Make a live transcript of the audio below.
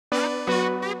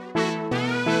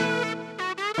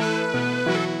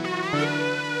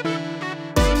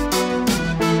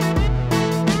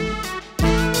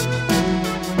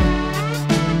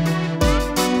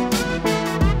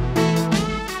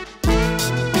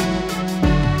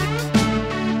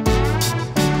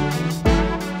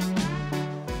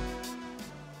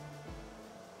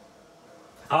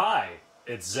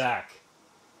right, Zach.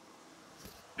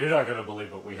 You're not going to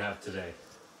believe what we have today.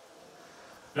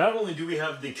 Not only do we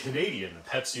have the Canadian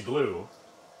Pepsi Blue,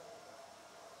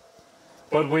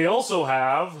 but we also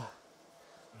have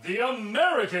the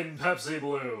American Pepsi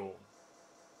Blue.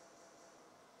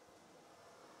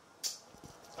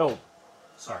 Oh,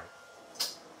 sorry.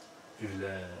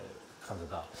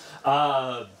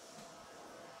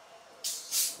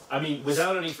 I mean,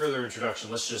 without any further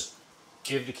introduction, let's just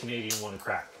give the Canadian one a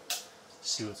crack.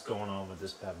 See what's going on with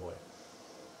this bad boy.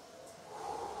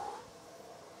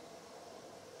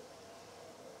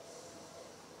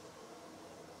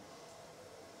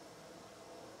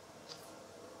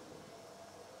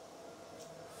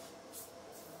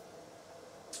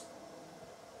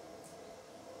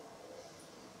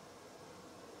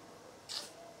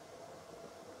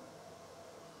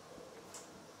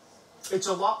 It's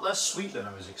a lot less sweet than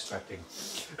I was expecting.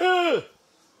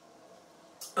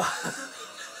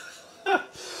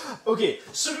 Okay,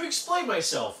 so to explain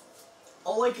myself,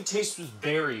 all I could taste was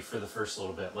berry for the first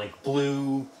little bit, like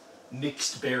blue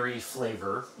mixed berry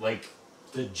flavor, like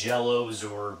the Jellos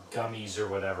or gummies or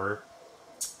whatever.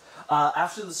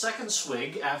 After the second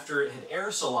swig, after it had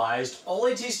aerosolized, all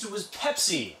I tasted was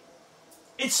Pepsi.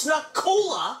 It snuck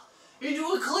cola into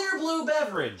a clear blue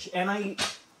beverage, and I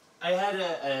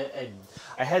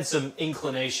had some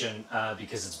inclination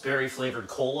because it's berry flavored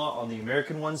cola on the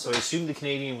American one, so I assumed the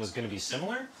Canadian was going to be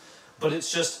similar, but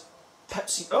it's just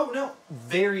Pepsi. Oh no,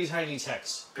 very tiny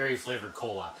text, berry flavored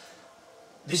cola.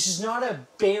 This is not a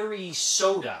berry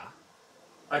soda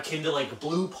akin to like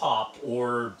Blue Pop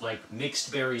or like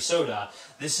mixed berry soda.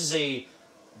 This is a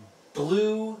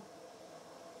blue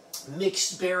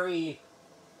mixed berry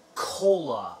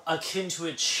cola akin to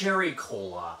a cherry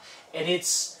cola, and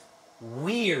it's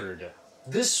weird.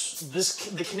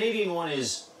 The Canadian one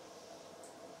is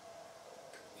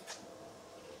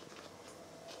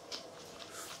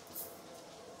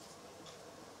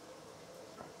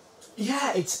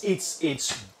yeah,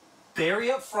 it's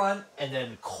berry up front and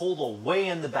then cola way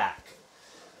in the back.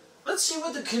 Let's see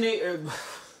what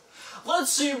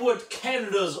let's see what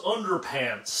Canada's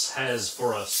underpants has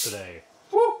for us today.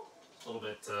 Woo! A little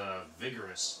bit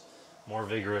vigorous. More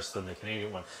vigorous than the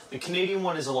Canadian one. The Canadian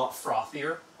one is a lot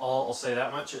frothier. I'll say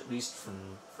that much, at least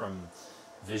from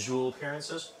visual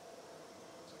appearances.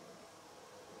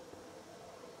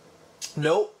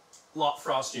 Nope, a lot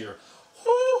frostier.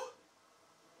 Woo!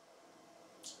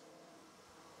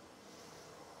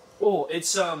 Oh,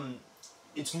 it's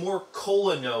more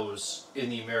cola nose in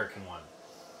the American one.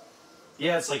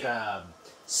 Yeah, it's like a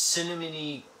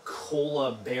cinnamony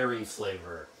cola berry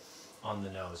flavor on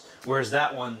the nose, whereas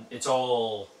that one, it's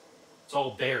all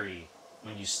berry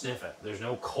when you sniff it. There's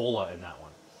no cola in that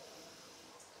one.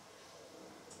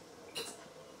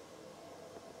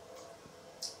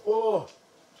 Oh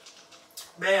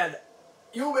man,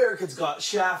 you Americans got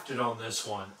shafted on this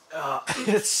one. I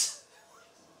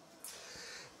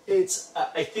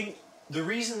think the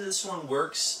reason this one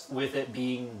works with it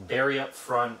being berry up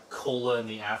front, cola in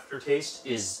the aftertaste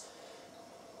is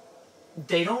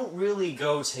they don't really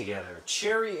go together.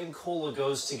 Cherry and cola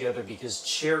goes together because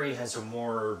cherry has a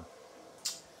more...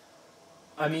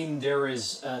 I mean, there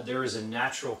is a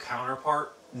natural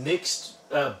counterpart.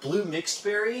 Blue mixed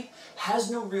berry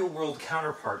has no real world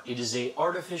counterpart. It is a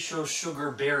artificial sugar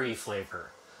berry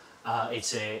flavor.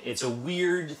 It's a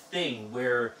weird thing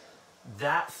where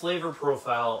that flavor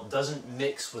profile doesn't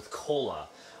mix with cola.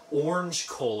 Orange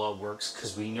cola works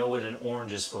because we know what an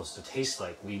orange is supposed to taste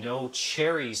like. We know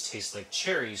cherries taste like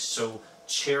cherries, so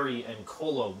cherry and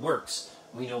cola works.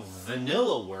 We know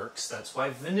vanilla works, that's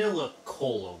why vanilla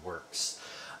cola works.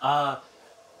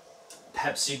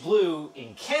 Pepsi Blue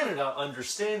in Canada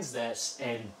understands this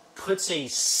and puts a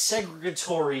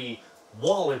segregatory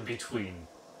wall in between.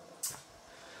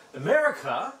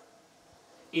 America,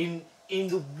 in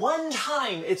the one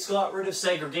time it's got rid of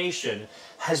segregation,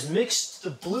 has mixed the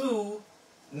blue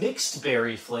mixed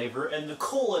berry flavor and the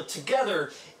cola together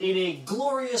in a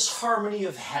glorious harmony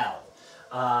of hell.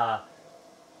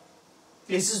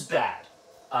 This is bad.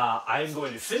 I'm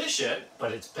going to finish it,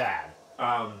 but it's bad.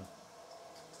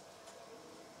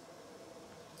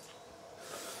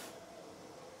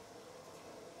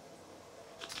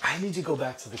 I need to go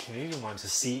back to the Canadian one to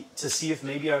see if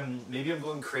maybe I'm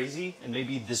going crazy and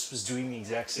maybe this was doing the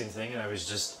exact same thing and I was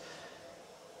just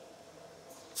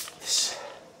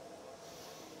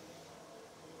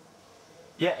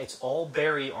yeah, it's all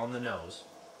berry on the nose.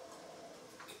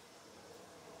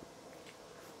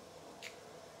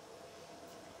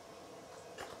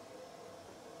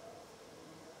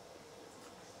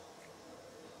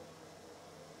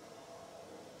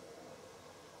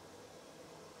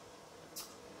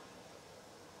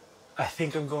 I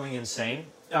think I'm going insane.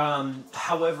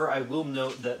 However, I will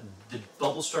note that the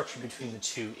bubble structure between the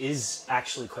two is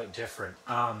actually quite different.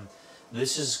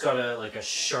 This has got a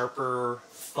sharper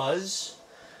fuzz.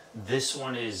 This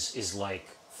one is like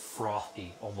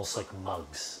frothy, almost like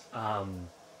mugs.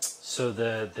 So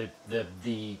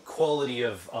the quality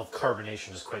of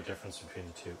carbonation is quite different between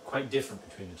the two. Quite different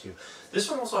between the two. This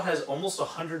one also has almost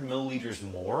 100 milliliters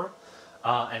more,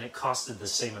 and it costed the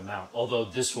same amount. Although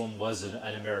this one was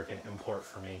an American import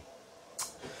for me.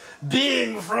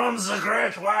 Being from the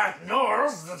Great White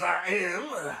North that I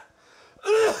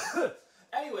am.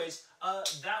 Anyways,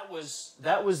 that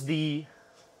was the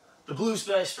blue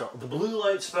special, the blue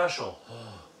light special.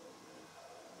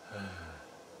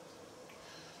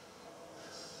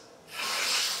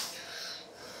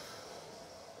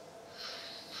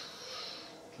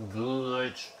 Blue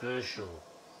light special.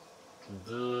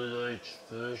 Blue light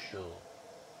special.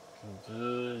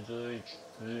 Blue light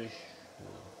special.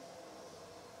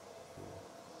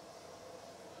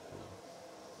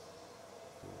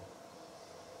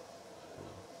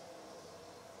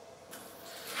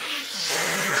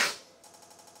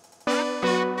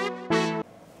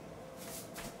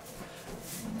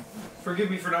 Forgive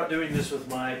me for not doing this with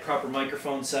my proper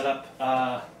microphone setup.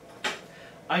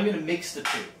 I'm going to mix the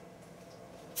two.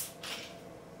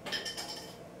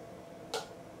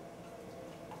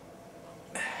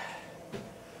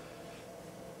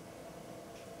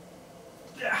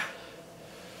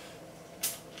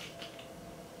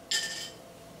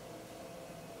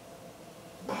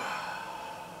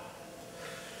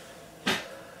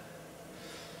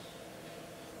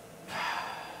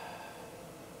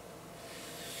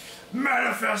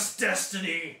 Manifest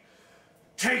destiny!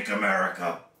 Take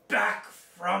America back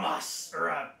from us!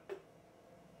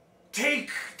 Take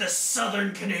the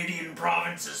southern Canadian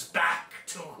provinces back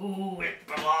to who it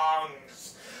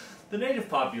belongs! The native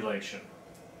population.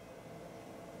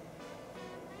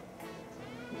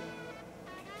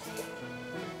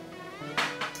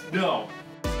 No.